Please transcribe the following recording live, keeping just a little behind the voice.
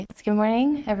Good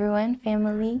morning, everyone,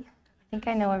 family. I think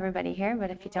I know everybody here, but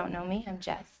if you don't know me, I'm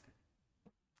Jess.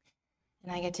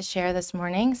 And I get to share this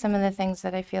morning some of the things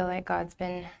that I feel like God's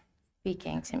been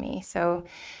speaking to me. So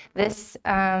this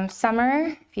summer,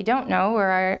 if you don't know,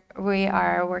 we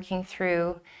are working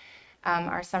through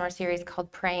our summer series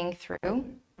called Praying Through,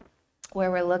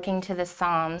 where we're looking to the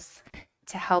Psalms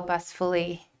to help us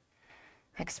fully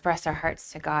express our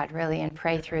hearts to God, really, and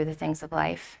pray through the things of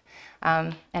life.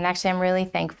 And actually, I'm really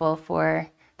thankful for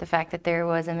the fact that there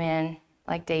was a man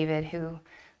like David who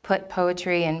put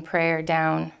poetry and prayer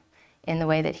down in the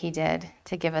way that he did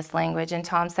to give us language. And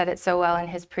Tom said it so well in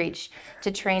his preach,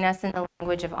 to train us in the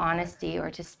language of honesty,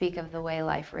 or to speak of the way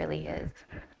life really is.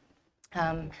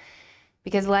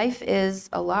 Because life is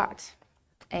a lot,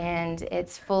 and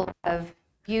it's full of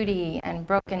beauty and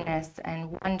brokenness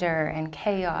and wonder and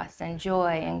chaos and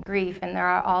joy and grief. And there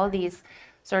are all these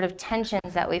sort of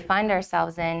tensions that we find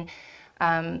ourselves in.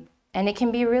 And it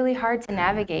can be really hard to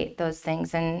navigate those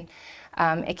things. And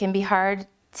it can be hard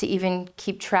to even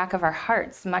keep track of our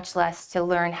hearts, much less to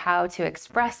learn how to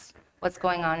express what's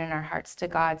going on in our hearts to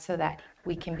God so that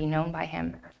we can be known by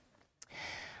Him.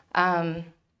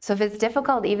 So if it's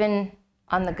difficult, even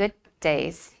on the good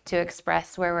days, to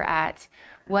express where we're at,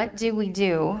 what do we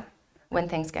do when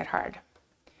things get hard?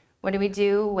 What do we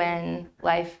do when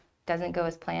life doesn't go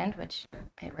as planned, which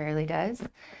it rarely does?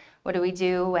 What do we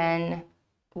do when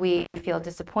we feel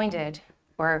disappointed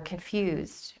or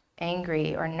confused,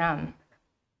 angry, or numb?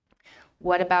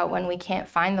 What about when we can't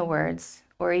find the words,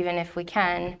 or even if we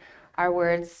can, our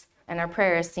words and our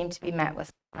prayers seem to be met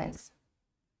with silence?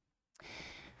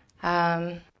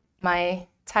 My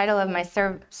title of my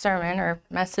sermon or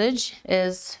message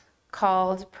is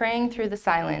called Praying Through the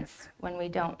Silence When We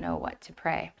Don't Know What to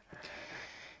Pray.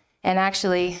 And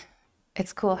actually,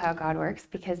 it's cool how God works,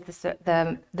 because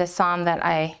the psalm that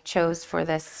I chose for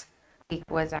this week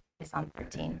was actually Psalm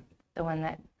 13, the one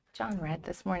that John read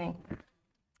this morning.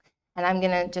 And I'm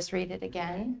going to just read it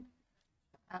again.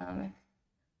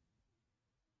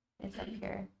 It's up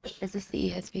here. Is this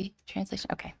the ESV translation?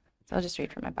 Okay, so I'll just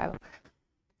read from my Bible.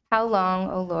 How long,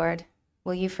 O Lord,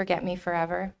 will you forget me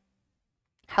forever?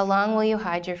 How long will you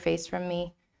hide your face from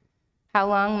me? How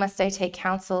long must I take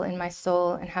counsel in my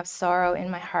soul and have sorrow in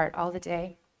my heart all the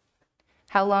day?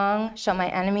 How long shall my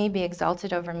enemy be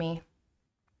exalted over me?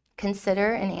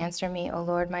 Consider and answer me, O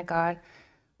Lord my God.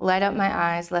 Light up my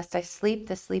eyes, lest I sleep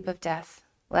the sleep of death,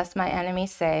 lest my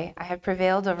enemies say, I have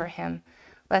prevailed over him,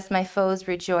 lest my foes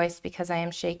rejoice because I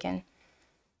am shaken.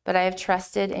 But I have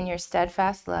trusted in your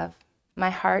steadfast love. My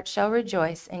heart shall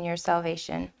rejoice in your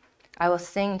salvation. I will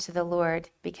sing to the Lord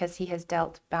because he has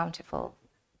dealt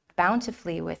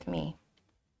bountifully with me.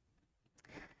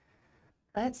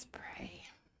 Let's pray.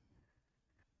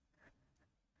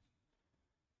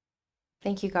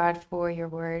 Thank you, God, for your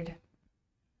word.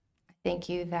 Thank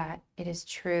you that it is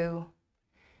true.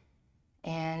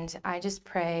 And I just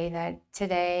pray that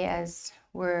today, as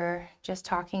we're just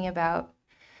talking about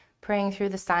praying through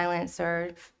the silence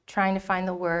or trying to find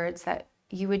the words, that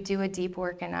you would do a deep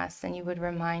work in us and you would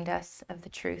remind us of the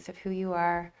truth of who you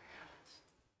are,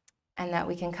 and that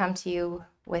we can come to you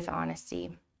with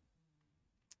honesty.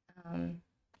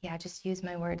 Just use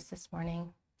my words this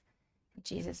morning. In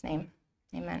Jesus' name,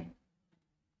 amen.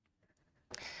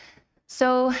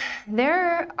 So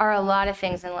there are a lot of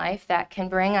things in life that can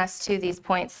bring us to these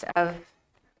points of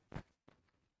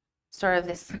sort of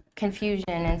this confusion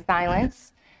and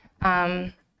silence.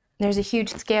 There's a huge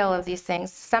scale of these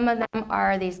things. Some of them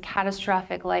are these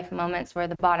catastrophic life moments where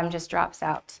the bottom just drops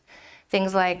out.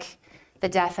 Things like the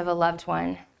death of a loved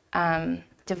one,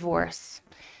 divorce,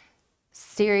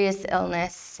 serious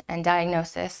illness and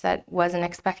diagnosis that wasn't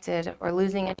expected, or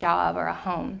losing a job or a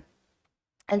home.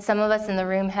 And some of us in the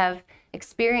room have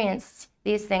experienced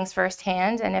these things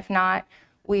firsthand, and if not,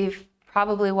 we've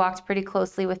probably walked pretty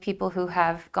closely with people who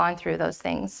have gone through those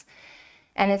things.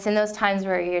 And it's in those times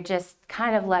where you're just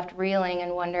kind of left reeling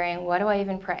and wondering, what do I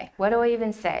even pray? What do I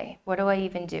even say? What do I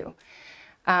even do?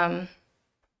 And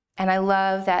I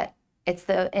love that it's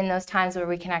in those times where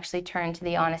we can actually turn to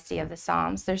the honesty of the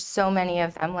Psalms. There's so many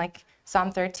of them, like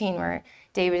Psalm 13, where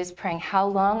David is praying, how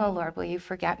long, O Lord, will you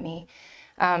forget me?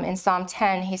 In Psalm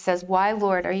 10, he says, why,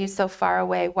 Lord, are you so far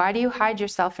away? Why do you hide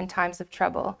yourself in times of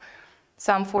trouble?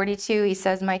 Psalm 42, he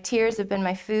says, my tears have been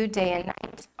my food day and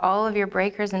night. All of your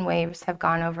breakers and waves have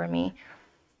gone over me.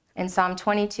 In Psalm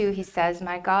 22, he says,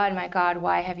 my God,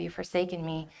 why have you forsaken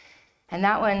me? And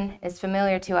that one is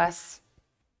familiar to us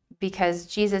because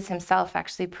Jesus himself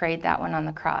actually prayed that one on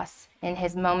the cross. In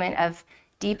his moment of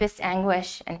deepest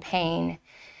anguish and pain,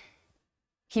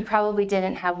 he probably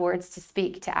didn't have words to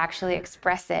speak to actually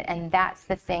express it. And that's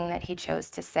the thing that he chose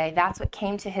to say. That's what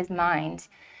came to his mind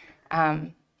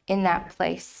in that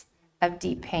place of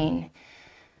deep pain.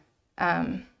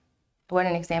 What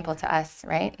an example to us,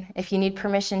 right? If you need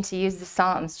permission to use the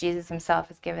Psalms, Jesus himself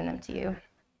has given them to you.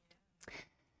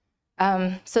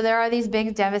 So there are these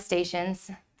big devastations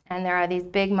and there are these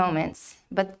big moments,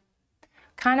 but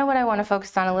kind of what I want to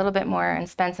focus on a little bit more and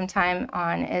spend some time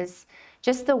on is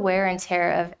just the wear and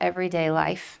tear of everyday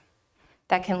life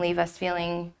that can leave us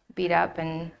feeling beat up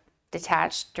and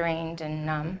detached, drained, and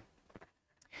numb.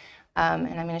 And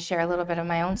I'm going to share a little bit of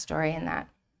my own story in that.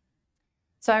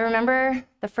 So I remember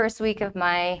the first week of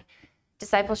my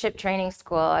discipleship training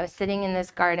school, I was sitting in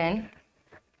this garden.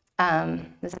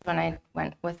 This is when I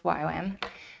went with YWAM.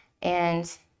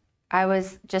 And I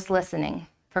was just listening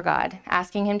for God,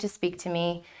 asking him to speak to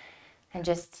me and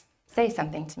just say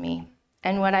something to me.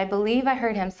 And what I believe I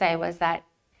heard him say was that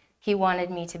he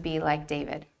wanted me to be like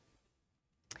David.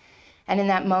 And in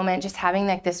that moment, just having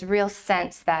like this real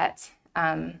sense that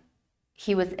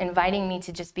he was inviting me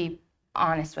to just be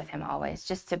honest with him always,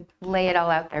 just to lay it all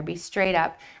out there, be straight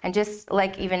up. And just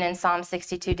like even in Psalm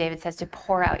 62, David says to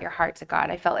pour out your heart to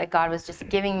God. I felt like God was just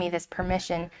giving me this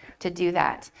permission to do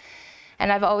that.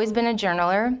 And I've always been a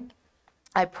journaler.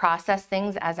 I process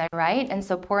things as I write, and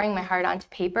so pouring my heart onto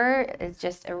paper is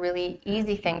just a really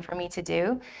easy thing for me to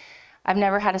do. I've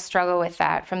never had a struggle with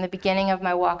that. From the beginning of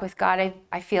my walk with God,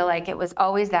 I feel like it was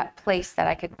always that place that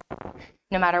I could,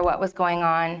 no matter what was going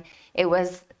on, it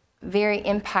was very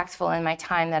impactful in my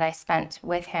time that I spent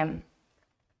with him.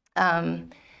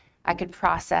 I could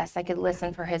process, I could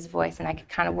listen for his voice, and I could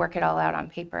kind of work it all out on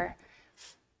paper.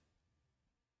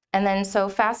 And then so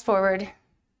fast forward,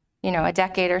 a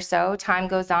decade or so, time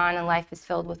goes on and life is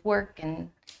filled with work and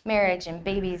marriage and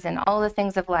babies and all the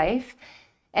things of life.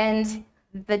 And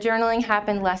the journaling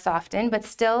happened less often, but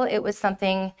still it was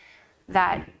something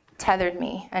that tethered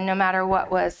me. And no matter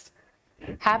what was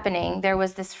happening, there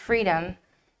was this freedom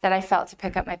that I felt to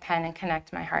pick up my pen and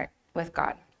connect my heart with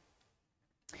God.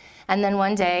 And then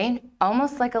one day,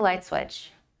 almost like a light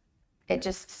switch, it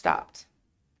just stopped.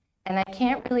 And I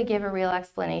can't really give a real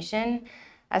explanation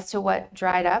as to what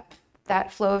dried up that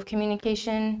flow of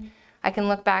communication. I can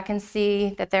look back and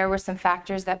see that there were some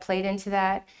factors that played into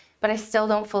that, but I still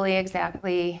don't fully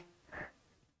exactly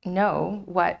know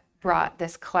what brought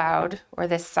this cloud or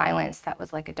this silence that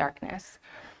was like a darkness.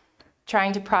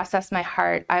 Trying to process my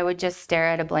heart, I would just stare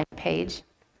at a blank page.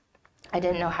 I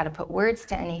didn't know how to put words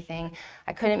to anything.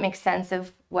 I couldn't make sense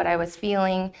of what I was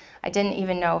feeling. I didn't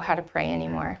even know how to pray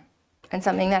anymore. And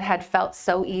something that had felt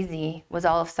so easy was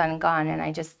all of a sudden gone, and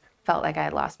I just felt like I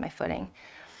had lost my footing.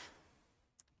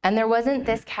 And there wasn't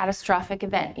this catastrophic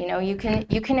event. You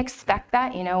can expect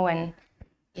that, when,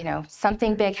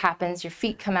 something big happens, your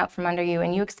feet come out from under you,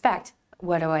 and you expect,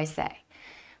 what do I say?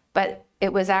 But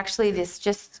it was actually this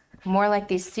just more like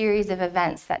these series of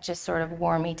events that just sort of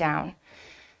wore me down.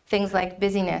 Things like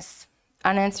busyness,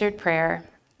 unanswered prayer,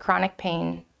 chronic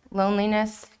pain,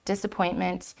 loneliness,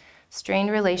 disappointment,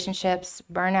 strained relationships,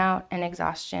 burnout, and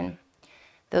exhaustion.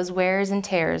 Those wears and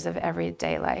tears of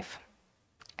everyday life.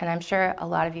 And I'm sure a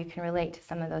lot of you can relate to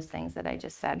some of those things that I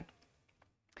just said.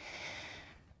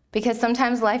 Because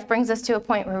sometimes life brings us to a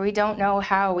point where we don't know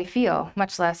how we feel,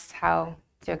 much less how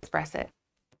to express it.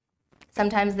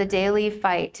 Sometimes the daily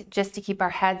fight just to keep our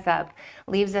heads up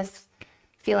leaves us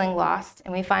feeling lost,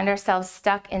 and we find ourselves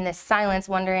stuck in this silence,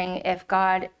 wondering if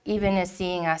God even is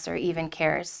seeing us or even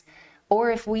cares, or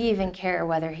if we even care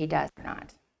whether he does or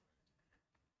not.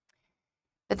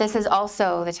 But this is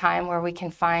also the time where we can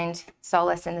find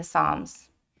solace in the Psalms,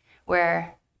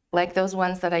 where, like those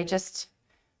ones that I just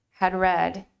had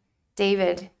read,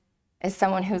 David is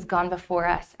someone who's gone before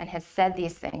us and has said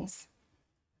these things,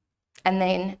 and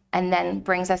then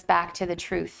brings us back to the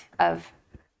truth of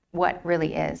what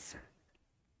really is.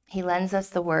 He lends us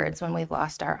the words when we've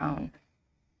lost our own.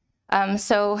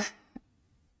 So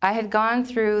I had gone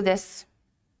through this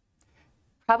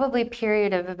probably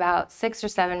period of about 6 or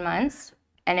 7 months,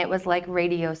 and it was like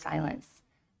radio silence.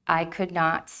 I could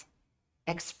not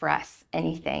express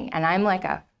anything. And I'm like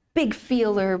a big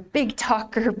feeler, big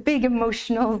talker, big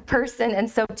emotional person. And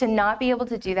so to not be able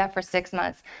to do that for 6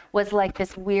 months was like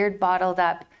this weird bottled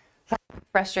up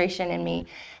frustration in me.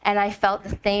 And I felt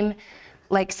the same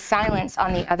like silence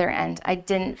on the other end. I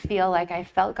didn't feel like I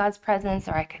felt God's presence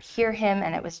or I could hear him.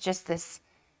 And it was just this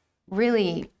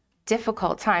really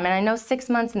difficult time. And I know 6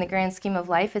 months in the grand scheme of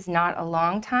life is not a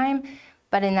long time,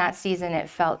 but in that season it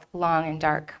felt long and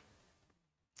dark.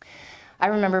 I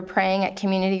remember praying at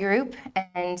community group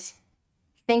and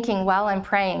thinking while I'm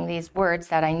praying these words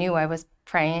that I knew I was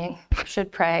praying,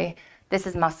 should pray, this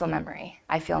is muscle memory.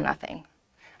 I feel nothing.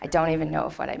 I don't even know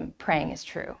if what I'm praying is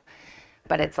true.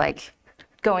 But it's like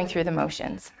going through the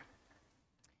motions.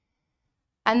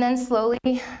 And then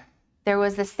slowly, there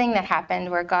was this thing that happened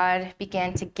where God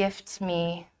began to gift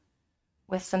me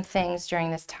with some things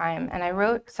during this time. And I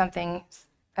wrote something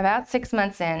about 6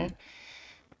 months in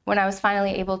when I was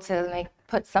finally able to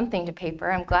put something to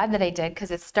paper. I'm glad that I did because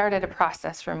it started a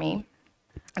process for me.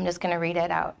 I'm just going to read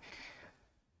it out.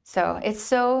 So it's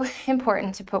so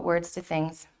important to put words to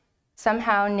things.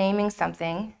 Somehow naming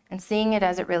something and seeing it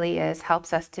as it really is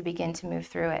helps us to begin to move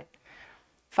through it.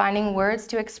 Finding words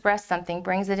to express something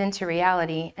brings it into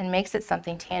reality and makes it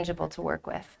something tangible to work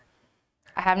with.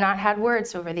 I have not had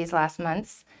words over these last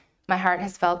months. My heart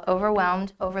has felt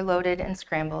overwhelmed, overloaded, and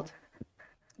scrambled.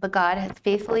 But God has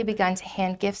faithfully begun to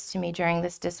hand gifts to me during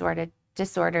this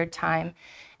disordered time,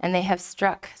 and they have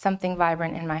struck something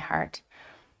vibrant in my heart.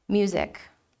 Music,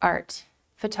 art,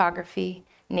 photography,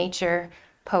 nature,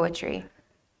 poetry.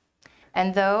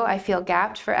 And though I feel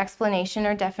gapped for explanation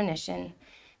or definition,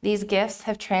 these gifts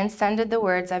have transcended the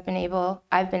words I've been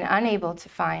unable to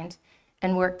find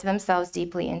and worked themselves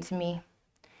deeply into me.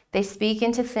 They speak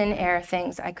into thin air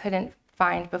things I couldn't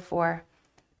find before.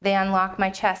 They unlock my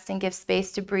chest and give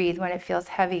space to breathe when it feels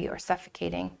heavy or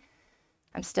suffocating.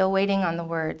 I'm still waiting on the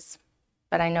words,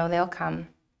 but I know they'll come.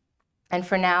 And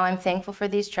for now, I'm thankful for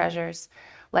these treasures.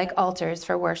 Like altars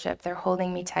for worship, they're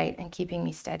holding me tight and keeping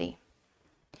me steady.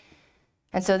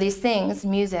 And so these things,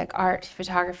 music, art,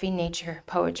 photography, nature,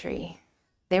 poetry,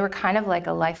 they were kind of like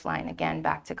a lifeline again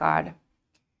back to God.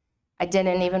 I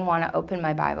didn't even want to open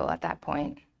my Bible at that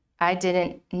point. I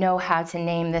didn't know how to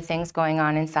name the things going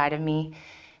on inside of me,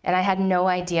 and I had no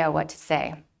idea what to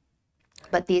say.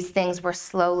 But these things were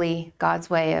slowly God's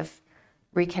way of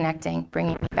reconnecting,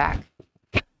 bringing me back.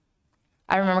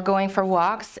 I remember going for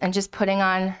walks and just putting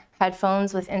on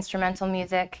headphones with instrumental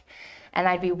music, and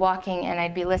I'd be walking and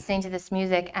I'd be listening to this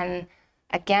music, and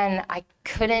again, I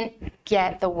couldn't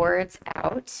get the words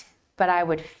out, but I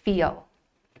would feel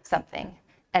something.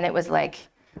 And it was like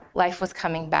life was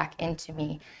coming back into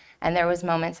me. And there was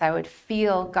moments I would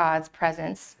feel God's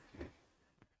presence.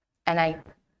 And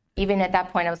even at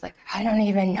that point, I was like, I don't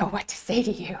even know what to say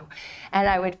to you. And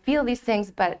I would feel these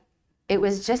things, but it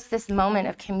was just this moment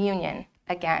of communion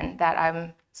again that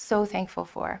I'm so thankful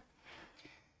for.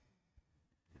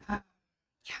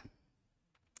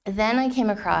 Then I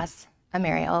came across a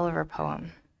Mary Oliver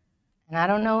poem. And I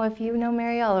don't know if you know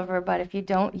Mary Oliver, but if you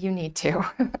don't, you need to.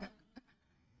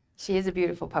 She is a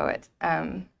beautiful poet.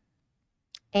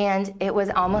 And it was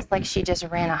almost like she just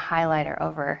ran a highlighter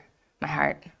over my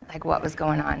heart, like what was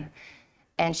going on.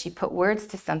 And she put words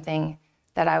to something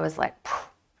that I was like, phew.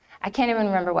 I can't even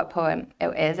remember what poem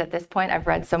it is at this point. I've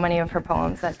read so many of her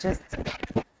poems that just,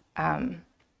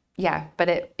 but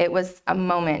it was a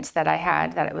moment that I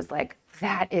had that it was like,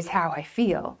 that is how I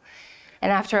feel.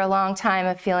 And after a long time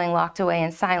of feeling locked away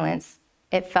in silence,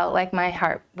 it felt like my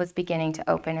heart was beginning to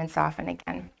open and soften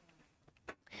again.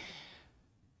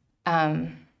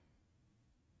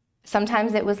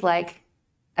 Sometimes it was like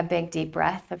a big deep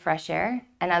breath of fresh air,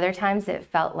 and other times it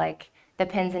felt like the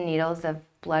pins and needles of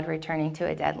blood returning to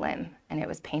a dead limb, and it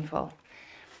was painful.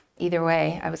 Either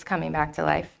way, I was coming back to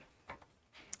life.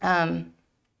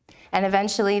 And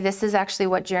eventually, this is actually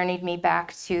what journeyed me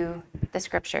back to the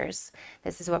scriptures.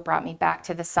 This is what brought me back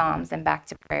to the Psalms and back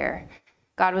to prayer.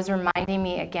 God was reminding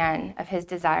me again of his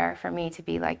desire for me to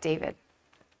be like David.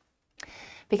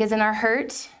 Because in our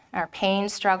hurt, our pain,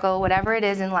 struggle, whatever it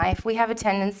is in life, we have a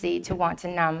tendency to want to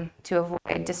numb, to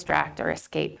avoid, distract, or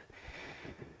escape.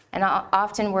 And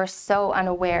often we're so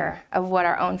unaware of what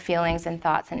our own feelings and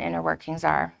thoughts and inner workings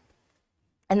are.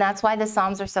 And that's why the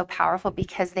Psalms are so powerful,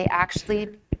 because they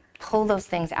actually pull those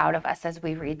things out of us as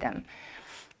we read them.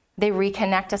 They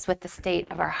reconnect us with the state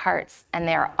of our hearts, and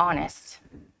they are honest.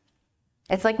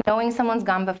 It's like knowing someone's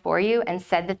gone before you and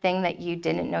said the thing that you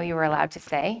didn't know you were allowed to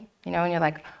say, and you're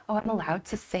like, oh, I'm allowed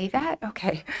to say that?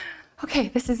 Okay,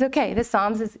 this is okay. The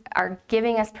Psalms are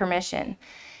giving us permission.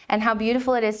 And how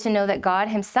beautiful it is to know that God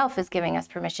himself is giving us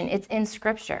permission. It's in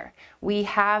Scripture. We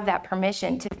have that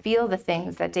permission to feel the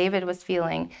things that David was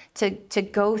feeling, to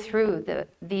go through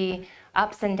the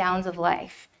ups and downs of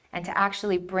life, and to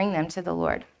actually bring them to the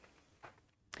Lord.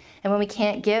 And when we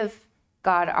can't give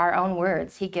God our own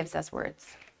words, he gives us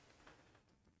words.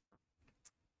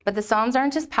 But the Psalms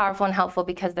aren't just powerful and helpful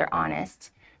because they're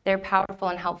honest. They're powerful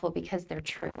and helpful because they're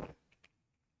true.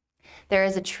 There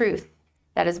is a truth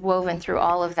that is woven through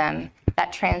all of them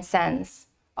that transcends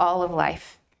all of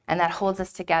life and that holds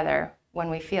us together when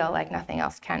we feel like nothing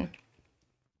else can.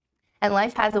 And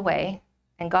life has a way,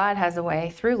 and God has a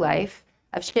way through life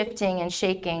of shifting and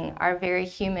shaking are very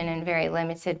human and very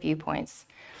limited viewpoints.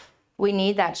 We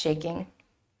need that shaking,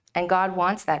 and God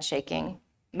wants that shaking,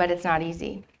 but it's not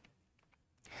easy.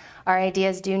 Our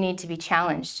ideas do need to be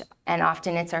challenged, and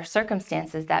often it's our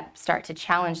circumstances that start to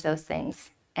challenge those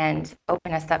things and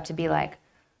open us up to be like,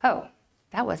 oh,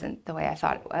 that wasn't the way I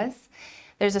thought it was.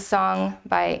 There's a song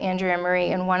by Andrea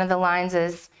Murray, and one of the lines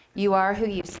is, "You are who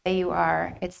you say you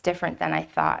are. It's different than I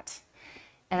thought."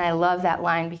 And I love that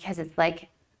line because it's like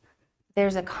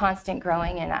there's a constant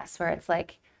growing in us where it's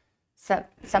like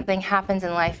something happens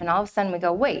in life and all of a sudden we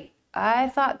go, wait, I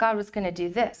thought God was going to do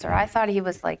this, or I thought he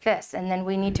was like this. And then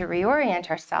we need to reorient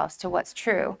ourselves to what's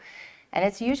true. And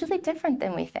it's usually different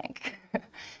than we think.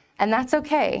 And that's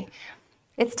okay.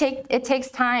 It takes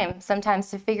time sometimes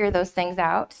to figure those things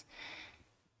out.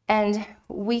 And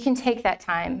we can take that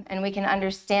time and we can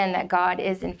understand that God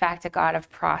is in fact a God of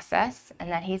process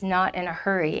and that he's not in a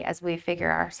hurry as we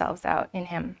figure ourselves out in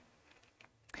him.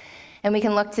 And we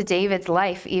can look to David's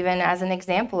life even as an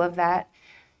example of that.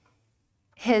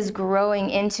 His growing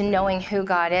into knowing who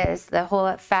God is, the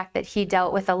whole fact that he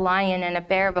dealt with a lion and a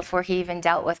bear before he even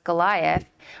dealt with Goliath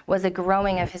was a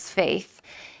growing of his faith.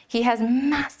 He has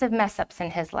massive mess ups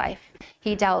in his life.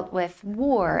 He dealt with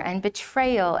war and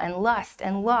betrayal and lust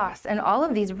and loss and all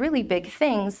of these really big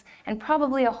things and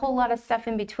probably a whole lot of stuff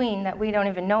in between that we don't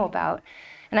even know about.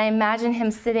 And I imagine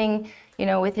him sitting,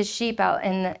 with his sheep out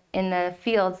in the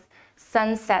fields,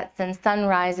 sunsets and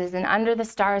sunrises and under the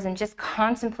stars and just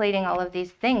contemplating all of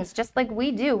these things, just like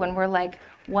we do when we're like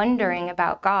wondering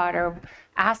about God or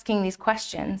asking these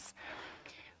questions.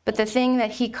 But the thing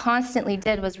that he constantly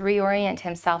did was reorient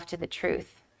himself to the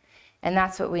truth. And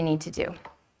that's what we need to do.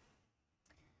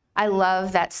 I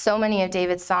love that so many of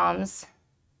David's Psalms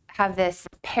have this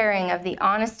pairing of the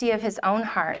honesty of his own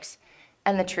heart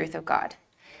and the truth of God.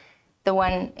 The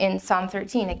one in Psalm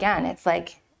 13, again, it's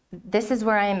like, this is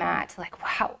where I'm at. Like,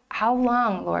 how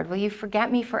long, Lord, will you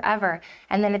forget me forever?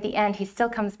 And then at the end, he still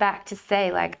comes back to say,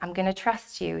 like, I'm going to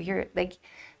trust you. You're like,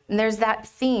 and there's that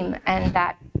theme and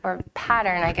that, or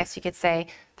pattern, I guess you could say,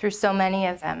 through so many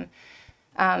of them.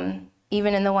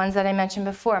 Even in the ones that I mentioned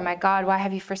before, my God, why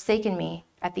have you forsaken me?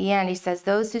 At the end, he says,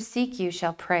 those who seek you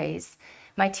shall praise.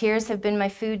 My tears have been my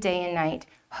food day and night.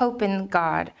 Hope in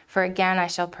God, for again I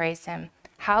shall praise him.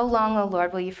 How long, O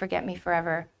Lord, will you forget me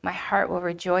forever? My heart will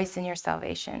rejoice in your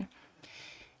salvation.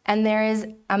 And there is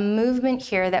a movement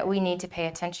here that we need to pay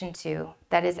attention to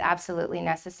that is absolutely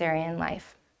necessary in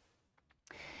life.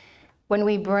 When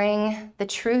we bring the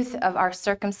truth of our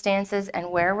circumstances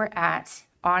and where we're at,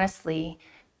 honestly,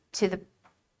 to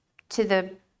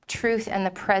the truth and the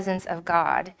presence of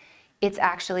God, it's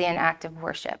actually an act of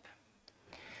worship.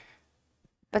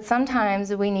 But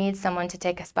sometimes we need someone to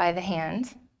take us by the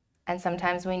hand, and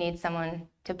sometimes we need someone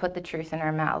to put the truth in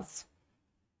our mouths.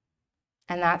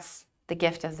 And that's the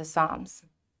gift of the Psalms.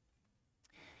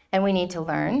 And we need to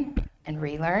learn and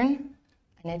relearn,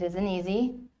 and it isn't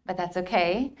easy, but that's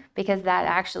okay, because that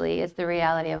actually is the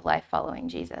reality of life following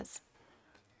Jesus.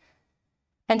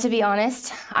 And to be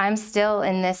honest, I'm still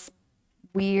in this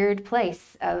weird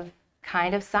place of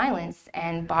kind of silence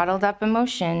and bottled up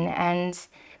emotion, and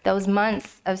those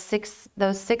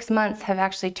 6 months have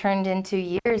actually turned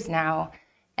into years now,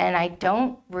 and I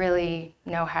don't really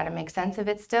know how to make sense of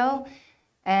it still,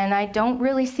 and I don't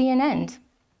really see an end.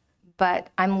 But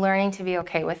I'm learning to be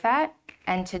okay with that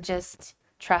and to just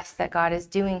trust that God is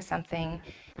doing something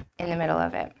in the middle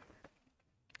of it.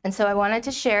 And so I wanted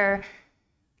to share,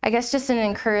 I guess, just an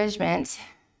encouragement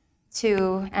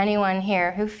to anyone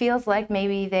here who feels like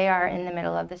maybe they are in the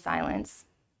middle of the silence.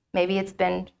 Maybe it's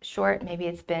been short, maybe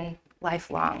it's been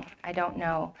lifelong. I don't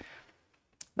know.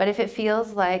 But if it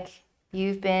feels like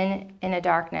you've been in a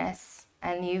darkness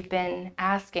and you've been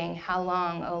asking, how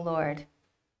long, O Lord,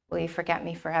 will you forget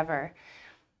me forever?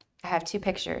 I have 2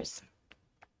 pictures.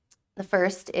 The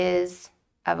first is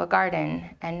of a garden,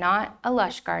 and not a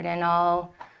lush garden,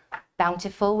 all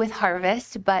bountiful with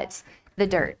harvest, but the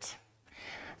dirt.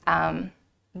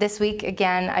 This week,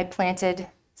 again, I planted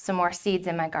some more seeds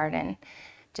in my garden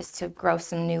just to grow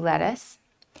some new lettuce.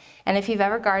 And if you've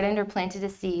ever gardened or planted a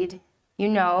seed, you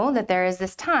know that there is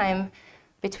this time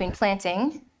between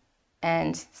planting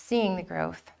and seeing the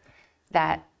growth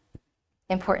that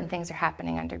important things are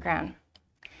happening underground.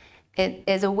 It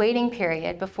is a waiting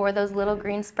period before those little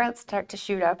green sprouts start to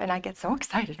shoot up, and I get so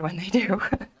excited when they do.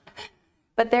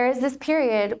 But there is this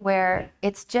period where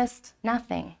it's just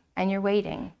nothing, and you're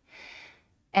waiting.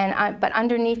 But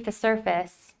underneath the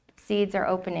surface, seeds are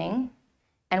opening,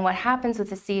 And what happens with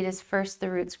the seed is first the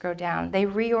roots grow down. They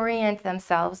reorient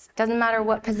themselves. Doesn't matter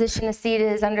what position a seed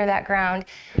is under that ground,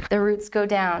 the roots go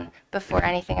down before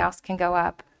anything else can go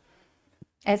up.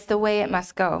 It's the way it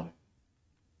must go.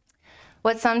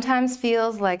 What sometimes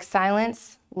feels like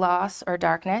silence, loss, or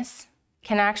darkness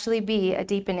can actually be a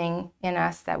deepening in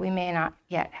us that we may not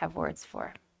yet have words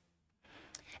for.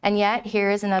 And yet, here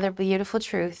is another beautiful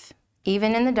truth.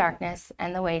 Even in the darkness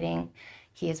and the waiting,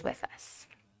 he is with us.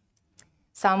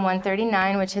 Psalm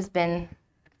 139, which has been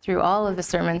through all of the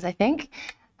sermons, I think,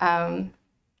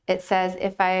 it says,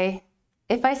 if I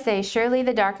say, surely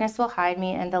the darkness will hide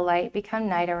me and the light become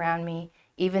night around me,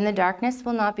 even the darkness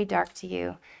will not be dark to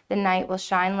you. The night will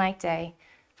shine like day,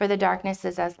 for the darkness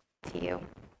is as light to you.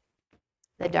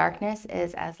 The darkness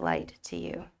is as light to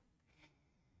you.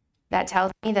 That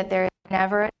tells me that there is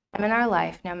never a time in our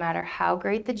life, no matter how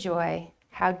great the joy,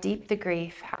 how deep the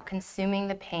grief, how consuming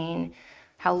the pain,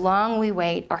 how long we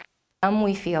wait, or how numb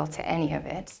we feel to any of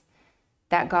it,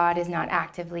 that God is not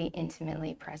actively,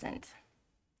 intimately present.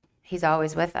 He's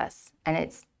always with us, and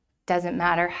it doesn't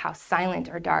matter how silent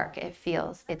or dark it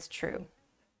feels, it's true.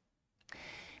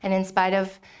 And in spite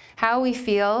of how we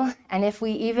feel, and if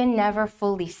we even never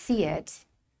fully see it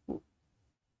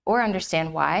or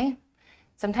understand why,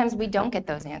 sometimes we don't get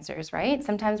those answers, right?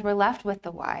 Sometimes we're left with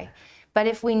the why. But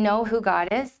if we know who God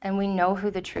is and we know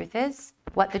who the truth is,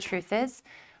 what the truth is,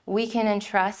 we can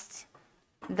entrust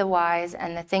the whys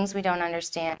and the things we don't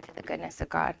understand to the goodness of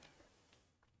God.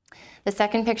 The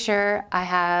second picture I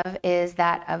have is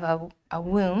that of a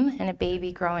womb and a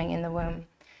baby growing in the womb.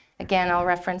 Again, I'll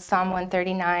reference Psalm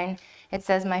 139. It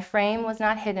says, my frame was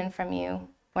not hidden from you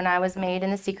when I was made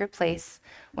in the secret place,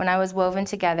 when I was woven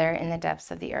together in the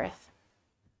depths of the earth.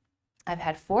 I've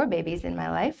had 4 babies in my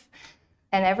life,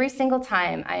 and every single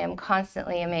time I am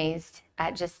constantly amazed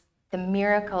at just the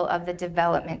miracle of the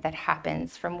development that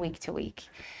happens from week to week.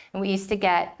 And we used to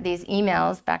get these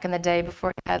emails back in the day before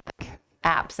you had like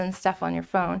apps and stuff on your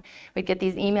phone. We'd get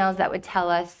these emails that would tell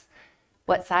us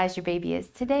what size your baby is.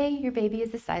 Today, your baby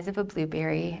is the size of a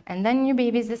blueberry, and then your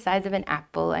baby is the size of an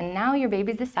apple, and now your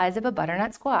baby's the size of a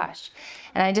butternut squash.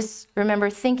 And I just remember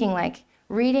thinking, like,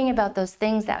 reading about those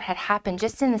things that had happened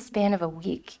just in the span of a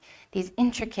week, these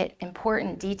intricate,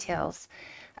 important details,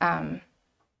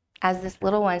 as this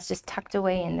little one's just tucked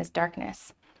away in this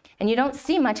darkness. And you don't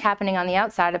see much happening on the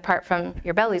outside apart from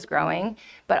your belly's growing,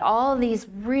 but all these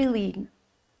really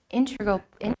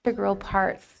integral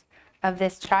parts of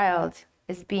this child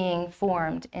is being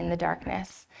formed in the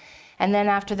darkness. And then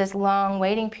after this long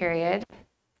waiting period,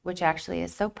 which actually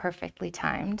is so perfectly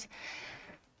timed,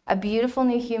 a beautiful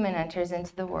new human enters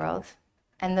into the world,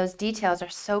 and those details are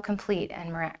so complete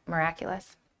and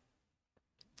miraculous.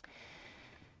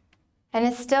 And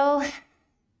it's still,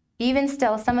 even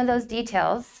still, some of those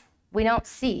details we don't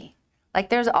see. Like,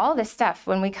 there's all this stuff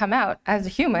when we come out as a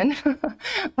human,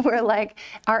 we're like,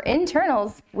 our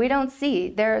internals, we don't see.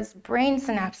 There's brain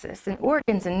synapses and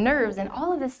organs and nerves and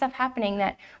all of this stuff happening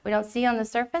that we don't see on the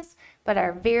surface, but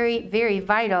are very, very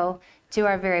vital to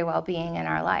our very well-being in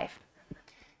our life.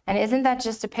 And isn't that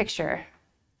just a picture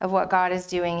of what God is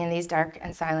doing in these dark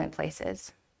and silent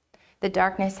places? The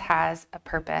darkness has a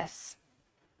purpose.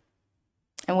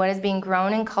 And what is being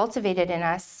grown and cultivated in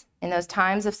us in those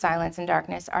times of silence and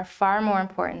darkness are far more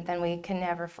important than we can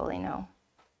ever fully know.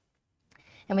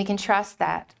 And we can trust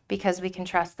that because we can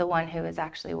trust the one who is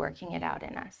actually working it out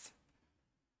in us.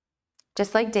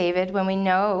 Just like David, when we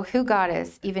know who God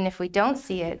is, even if we don't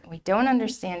see it, we don't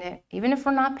understand it, even if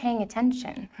we're not paying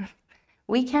attention,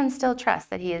 we can still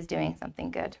trust that he is doing something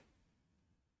good.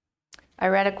 I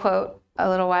read a quote a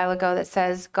little while ago that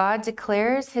says, God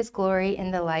declares his glory in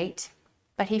the light,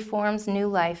 but he forms new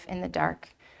life in the dark,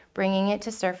 bringing it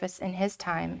to surface in his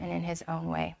time and in his own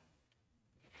way.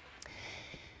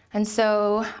 And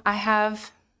so I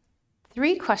have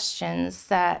 3 questions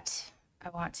that I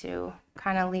want to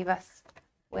kind of leave us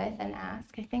with and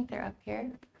ask. I think they're up here.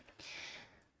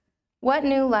 What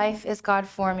new life is God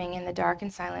forming in the dark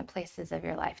and silent places of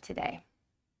your life today?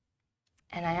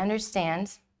 And I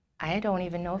understand, I don't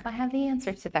even know if I have the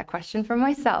answer to that question for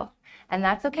myself. And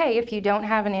that's okay. If you don't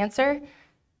have an answer,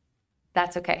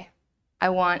 that's okay. I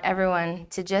want everyone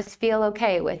to just feel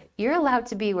okay with, you're allowed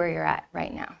to be where you're at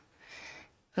right now.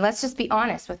 And let's just be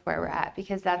honest with where we're at,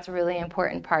 because that's a really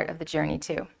important part of the journey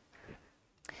too.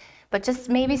 But just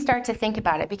maybe start to think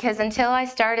about it, because until I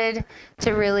started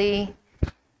to really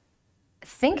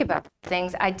think about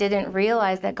things, I didn't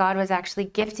realize that God was actually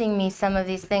gifting me some of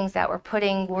these things that were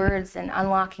putting words and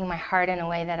unlocking my heart in a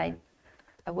way that I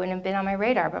wouldn't have been on my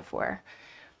radar before.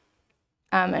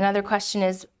 Another question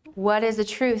is, what is a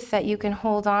truth that you can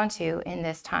hold on to in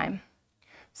this time?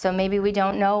 So maybe we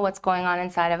don't know what's going on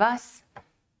inside of us,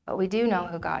 but we do know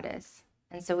who God is.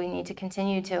 And so we need to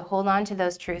continue to hold on to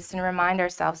those truths and remind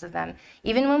ourselves of them,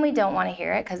 even when we don't want to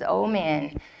hear it, because, oh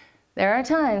man, there are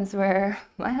times where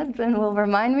my husband will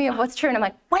remind me of what's true, and I'm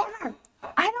like, whatever,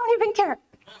 I don't even care.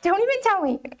 Don't even tell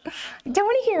me. I don't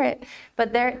want to hear it.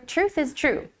 But their truth is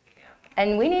true,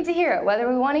 and we need to hear it, whether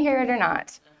we want to hear it or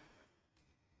not.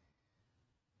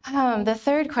 The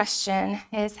third question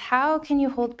is, how can you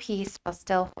hold peace while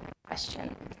still holding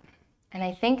questions? And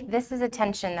I think this is a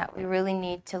tension that we really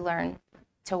need to learn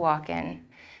to walk in,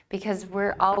 because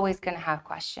we're always going to have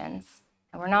questions,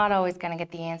 and we're not always going to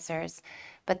get the answers,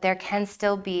 but there can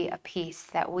still be a peace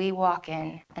that we walk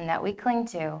in and that we cling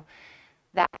to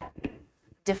that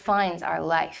defines our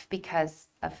life because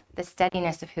of the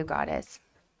steadiness of who God is.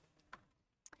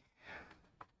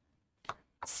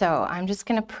 So I'm just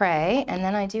going to pray, and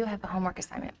then I do have a homework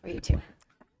assignment for you too.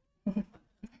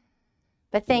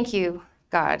 But thank you,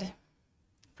 God,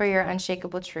 for your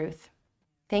unshakable truth.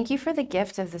 Thank you for the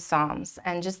gift of the Psalms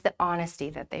and just the honesty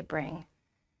that they bring.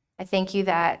 I thank you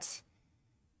that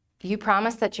you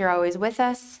promise that you're always with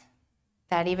us,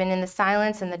 that even in the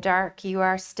silence and the dark, you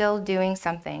are still doing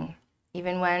something.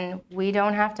 Even when we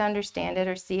don't have to understand it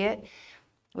or see it,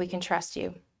 we can trust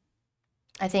you.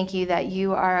 I thank you that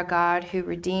you are a God who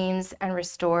redeems and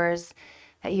restores,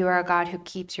 that you are a God who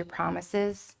keeps your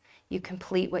promises, you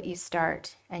complete what you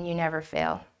start, and you never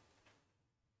fail.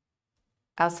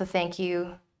 I also thank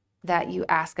you that you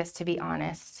ask us to be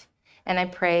honest, and I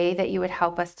pray that you would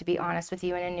help us to be honest with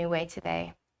you in a new way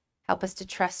today. Help us to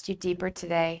trust you deeper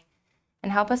today,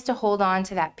 and help us to hold on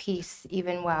to that peace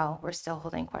even while we're still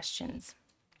holding questions.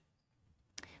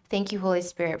 Thank you, Holy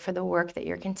Spirit, for the work that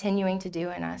you're continuing to do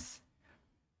in us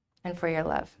and for your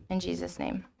love. In Jesus'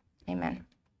 name, amen.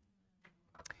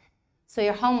 So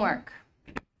your homework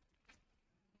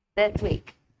this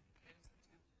week.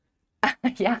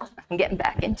 Yeah, I'm getting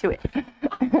back into it.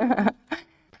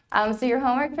 So your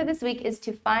homework for this week is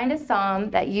to find a psalm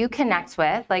that you connect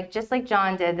with, just like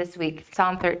John did this week,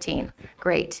 Psalm 13.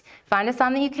 Great. Find a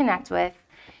psalm that you connect with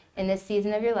in this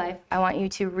season of your life. I want you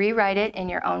to rewrite it in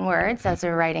your own words as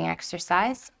a writing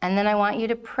exercise, and then I want you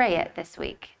to pray it this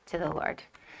week to the Lord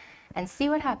and see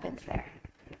what happens there.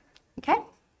 Okay?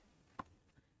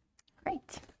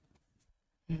 Great.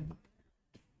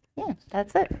 Yeah,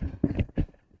 that's it.